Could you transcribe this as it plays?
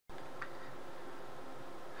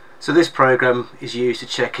So this program is used to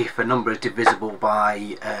check if a number is divisible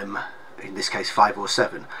by, in this case, 5 or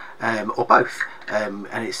 7, or both, and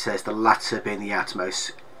it says the latter being the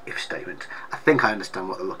outermost if statement. I think I understand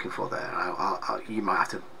what they're looking for there. You might have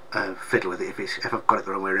to fiddle with it if I've got it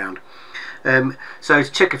the wrong way around. So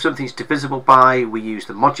to check if something's divisible by, we use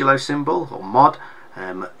the modulo symbol, or mod.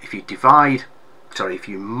 If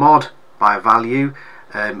you mod by a value,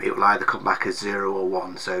 it will either come back as 0 or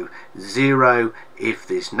 1. So 0 if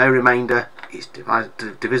there's no remainder is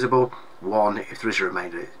divisible. 1 if there is a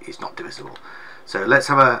remainder is not divisible. So let's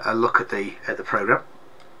have a look at the program.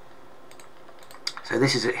 So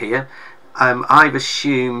this is it here. I've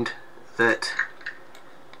assumed that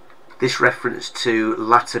this reference to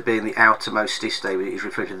latter being the outermost if statement is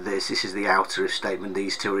referring to this. This is the outer if statement.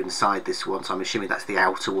 These two are inside this one, so I'm assuming that's the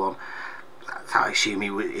outer one. That's how I assume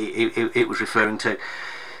it was referring to.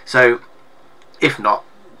 So if not,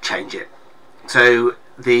 change it. So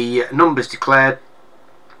the number's declared.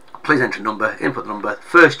 Please enter a number, input the number.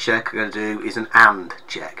 First check I'm going to do is an AND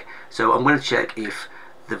check. So I'm going to check if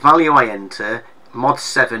the value I enter, mod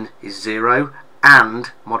 7 is 0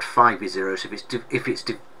 and mod 5 is 0. So if it's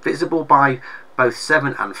divisible by both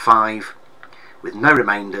 7 and 5 with no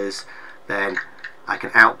remainders, then I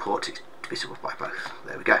can output it's divisible by both.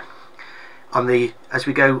 There we go. As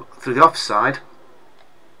we go through the offside,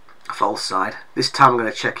 false side, this time I'm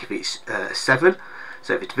going to check if it's 7.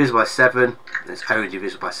 So if it's divisible by 7, then it's only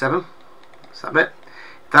divisible by 7. That's that bit.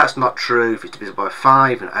 If that's not true, if it's divisible by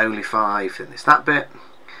 5 and only 5, then it's that bit.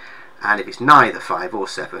 And if it's neither 5 or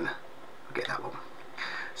 7, we'll get that one.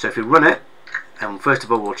 So if we run it, and first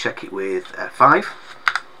of all we'll check it with 5.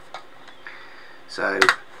 So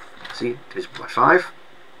see, divisible by 5.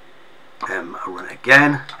 I'll run it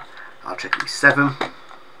again. I'll check it with 7.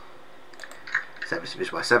 7 is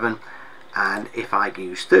divisible by 7. And if I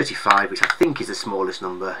use 35, which I think is the smallest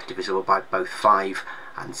number, divisible by both 5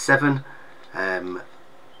 and 7, and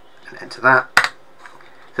enter that,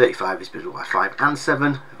 35 is divisible by 5 and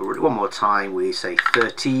 7. If we run it one more time, we say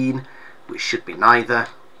 13, which should be neither.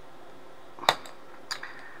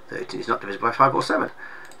 13 is not divisible by 5 or 7.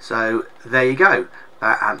 So there you go.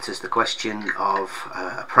 That answers the question of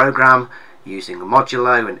a program using a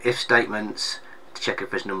modulo and if statements to check if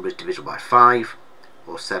this number is divisible by 5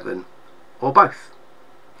 or 7 or both.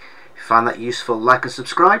 If you find that useful, like and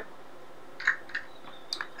subscribe.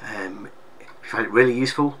 If you find it really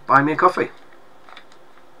useful, buy me a coffee.